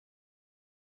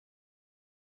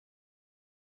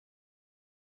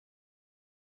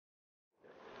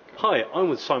Hi, I'm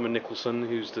with Simon Nicholson,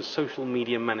 who's the social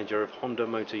media manager of Honda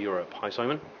Motor Europe. Hi,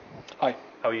 Simon. Hi.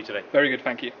 How are you today? Very good,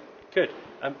 thank you. Good.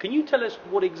 Can you tell us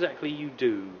what exactly you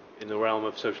do in the realm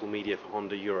of social media for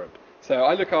Honda Europe? So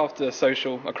I look after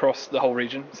social across the whole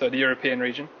region, so the European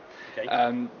region.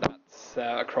 Okay. That's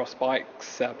across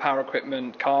bikes, power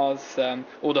equipment, cars,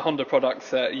 all the Honda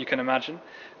products you can imagine.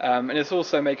 And it's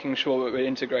also making sure that we're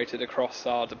integrated across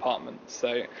our departments.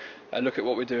 So look at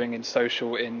what we're doing in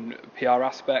social, in PR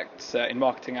aspects, in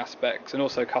marketing aspects, and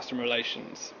also customer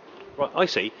relations. Right, I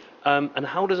see. And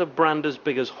how does a brand as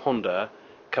big as Honda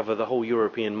cover the whole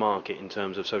European market in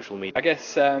terms of social media? I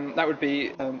guess that would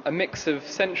be a mix of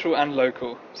central and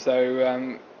local.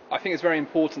 So I think it's very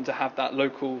important to have that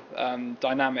local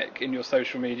dynamic in your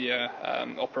social media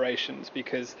operations,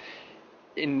 because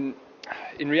in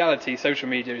reality, social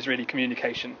media is really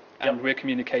communication, and we're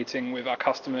communicating with our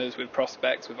customers, with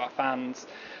prospects, with our fans.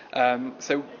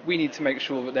 So we need to make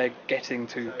sure that they're getting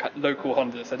to local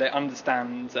Honda, so they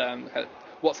understand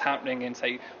what's happening in,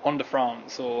 say, Honda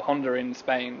France or Honda in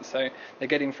Spain. So they're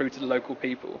getting through to the local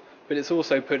people. But it's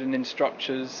also putting in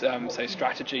structures, say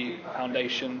strategy,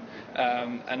 foundation,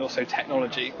 and also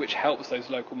technology, which helps those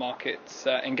local markets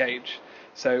engage.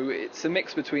 So it's a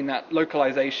mix between that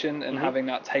localization and having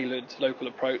that tailored local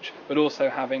approach, but also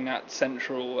having that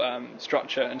central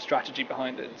structure and strategy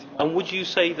behind it. And would you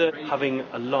say that having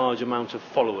a large amount of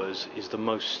followers is the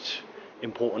most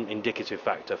important indicative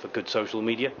factor for good social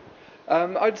media?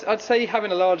 I'd say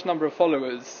having a large number of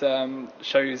followers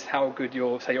shows how good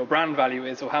your brand value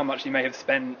is, or how much you may have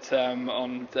spent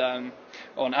on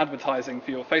advertising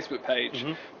for your Facebook page.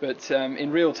 But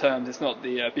in real terms, it's not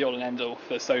the be-all and end-all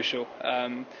for social.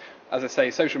 As I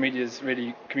say, social media is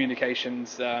really communications.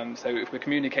 So if we're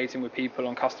communicating with people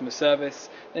on customer service,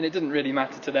 then it doesn't really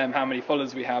matter to them how many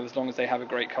followers we have, as long as they have a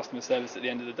great customer service at the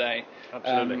end of the day.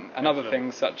 Absolutely. And other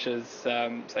things such as,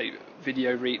 say,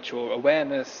 video reach or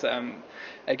awareness.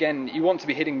 Again, you want to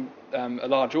be hitting a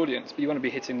large audience, but you want to be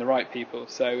hitting the right people.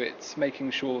 So it's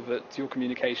making sure that your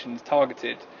communication is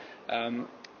targeted. And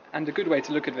a good way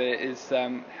to look at it is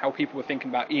how people were thinking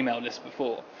about email lists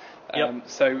before.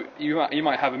 So you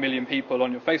might have 1 million people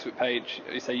on your Facebook page.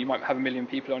 You might have 1 million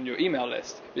people on your email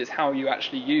list, but it's how you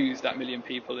actually use that 1 million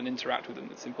people and interact with them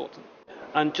that's important.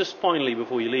 And just finally,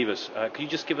 before you leave us, could you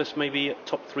just give us maybe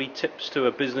top 3 tips to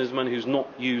a businessman who's not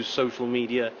used social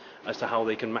media as to how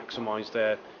they can maximise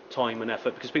their time and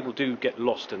effort? Because people do get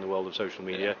lost in the world of social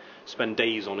media, spend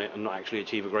days on it and not actually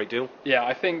achieve a great deal. Yeah,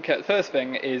 I think the first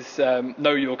thing is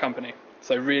know your company.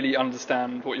 So really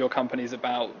understand what your company's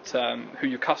about, who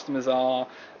your customers are,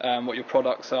 what your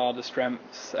products are, the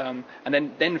strengths, and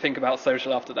then think about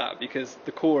social after that, because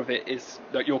the core of it is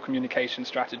your communication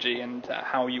strategy and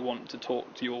how you want to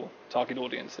talk to your target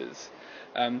audiences.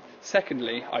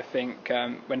 Secondly, I think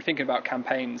when thinking about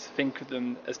campaigns, think of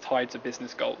them as tied to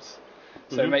business goals.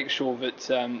 So make sure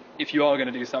that if you are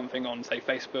going to do something on, say,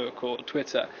 Facebook or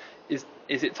Twitter,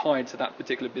 is it tied to that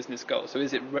particular business goal? So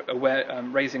is it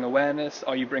raising awareness?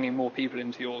 Are you bringing more people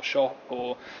into your shop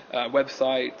or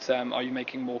website? Are you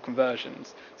making more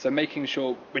conversions? So making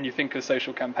sure when you think of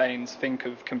social campaigns, think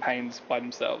of campaigns by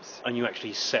themselves. And you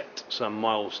actually set some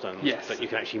milestones that you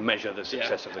can actually measure the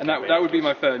success of the campaign. And that would be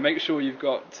my third. Make sure you've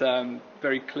got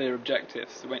very clear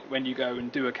objectives when you go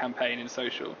and do a campaign in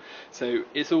social. So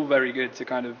it's all very good to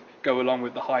kind of go along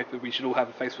with the hype of we should all have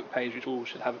a Facebook page, we all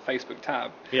should have a Facebook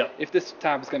tab. If this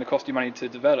tab is going to cost you money to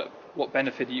develop, what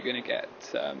benefit are you going to get?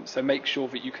 So make sure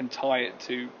that you can tie it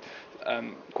to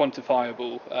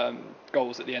quantifiable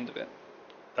goals at the end of it.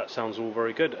 That sounds all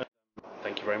very good.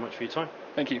 Thank you very much for your time.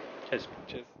 Thank you. Cheers.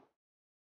 Cheers.